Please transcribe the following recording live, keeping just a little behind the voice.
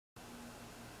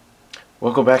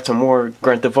Welcome back to more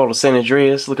Grand Theft Auto San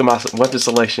Andreas. Look at my weapon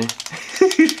selection.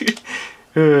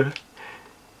 Got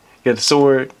the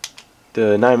sword,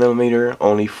 the 9mm,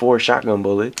 only 4 shotgun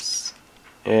bullets,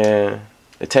 and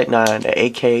the Tech 9, the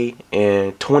AK,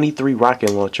 and 23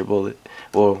 rocket launcher bullet.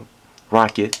 Well,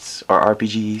 rockets or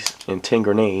RPGs and 10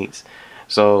 grenades.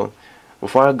 So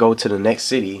before I go to the next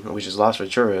city, which is Las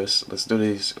Venturas, let's do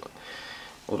these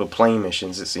little plane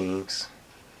missions. It seems.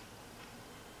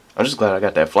 I'm just glad I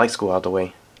got that flight school out the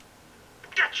way.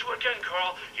 Got you again,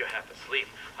 Carl. You're half asleep.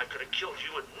 I could have killed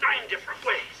you in 9 different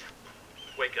ways.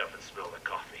 Wake up and smell the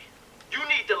coffee. You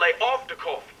need to lay off the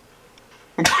coffee.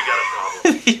 We got a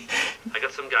problem. I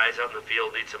got some guys out in the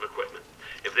field need some equipment.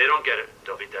 If they don't get it,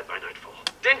 they'll be dead by nightfall.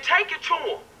 Then take it to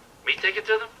them. Me take it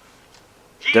to them?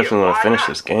 Yeah, Definitely want to finish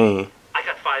this game. I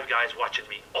got 5 guys watching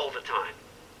me all the time.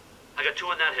 I got 2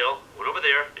 on that hill, 1 over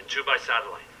there, and 2 by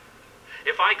satellite.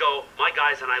 If I go, my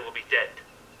guys and I will be dead.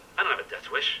 I don't have a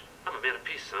death wish. I'm a man of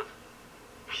peace, son.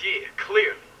 Yeah,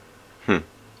 clearly.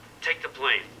 Take the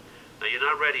plane. Now, you're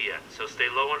not ready yet, so stay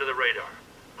low under the radar.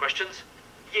 Questions?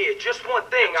 Yeah, just one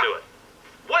thing. Get to it.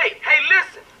 Wait, hey,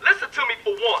 listen. Listen to me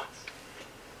for once.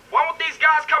 Why won't these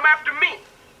guys come after me?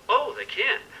 Oh, they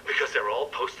can't, because they're all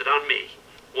posted on me.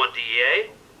 1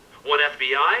 DEA, 1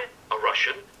 FBI, a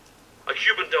Russian, a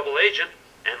Cuban double agent,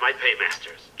 and my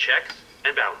paymasters. Checks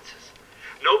and balances.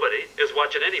 Nobody is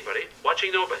watching anybody,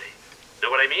 watching nobody. Know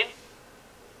what I mean?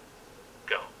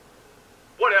 Go.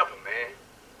 Whatever, man.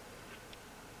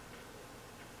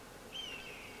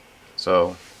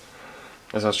 So,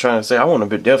 as I was trying to say, I want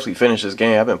to definitely finish this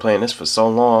game. I've been playing this for so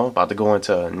long, about to go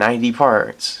into 90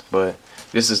 parts, but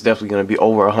this is definitely going to be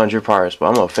over 100 parts.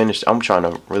 But I'm trying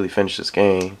to really finish this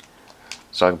game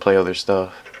so I can play other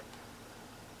stuff.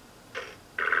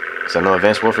 So I know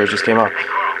Advanced Warfare just came out. Hey,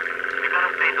 Carl, you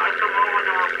gotta stay nice and low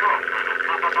under our approach.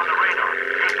 Pop up on the radar.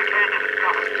 Keep the canyon is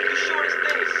covered. You sure this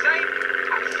thing is safe?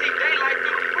 I can see daylight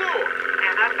through the floor.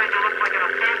 Yeah, that thing looks like an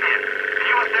offended. The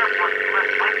U.S. Air Force is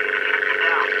less likely to shoot you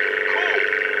down. Cool.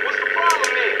 What's the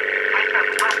problem then? I said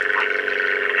less likely.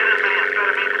 It is many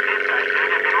amphetamines and inside there.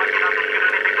 They've been lucky enough to shoot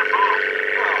anything that moves.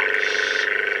 Oh, shit.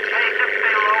 Hey, just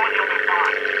stay low and you'll be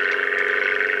fine.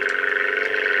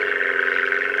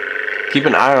 Keep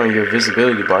an eye on your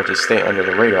visibility bar to stay under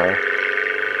the radar.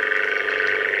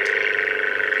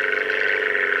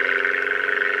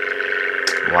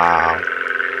 Wow.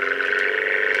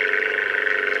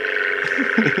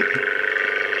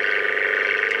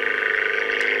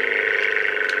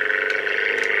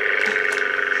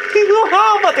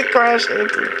 I'm about to crash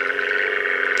into.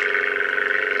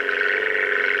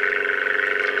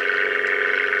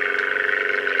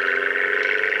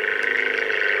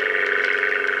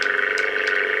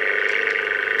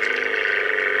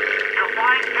 You're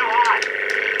flying too high.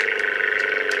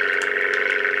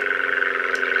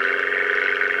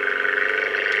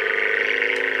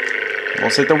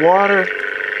 Almost hit the water.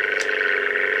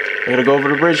 I gotta go over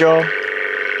the bridge, y'all.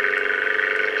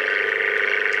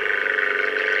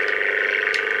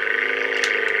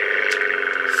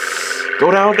 Go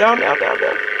down, down, down, down,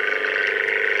 down.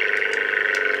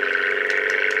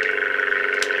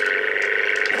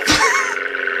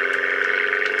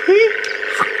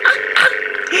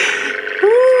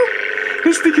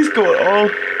 This thing is going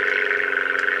on.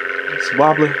 It's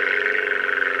wobbling.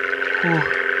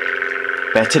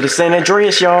 Back to the San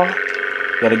Andreas, y'all.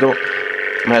 Gotta go. I'm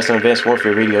gonna have some Advanced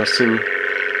Warfare videos too.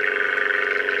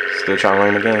 Still trying to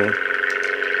learn the game.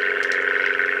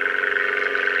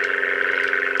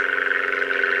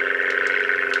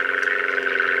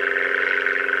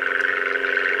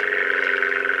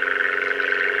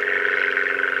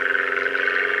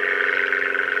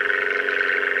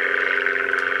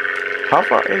 How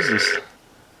far is this?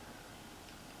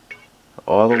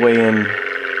 All the way in.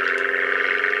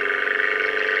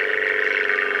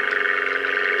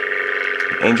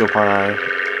 Angel Pine. I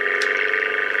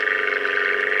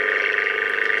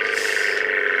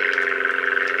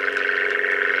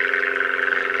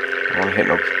don't want to hit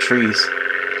no trees.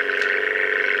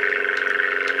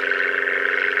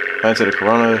 Back to the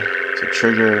Corona to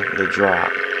trigger the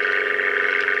drop.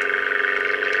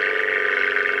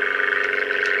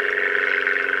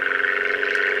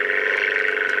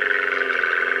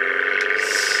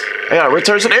 I gotta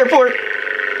return to the airport.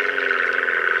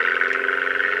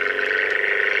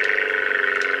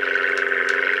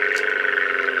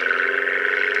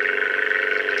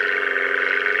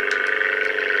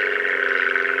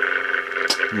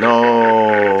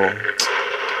 No.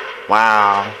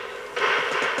 Wow.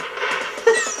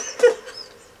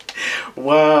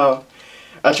 Wow.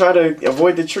 I tried to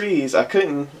avoid the trees. I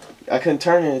couldn't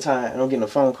turn in time. I'm getting a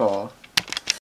phone call.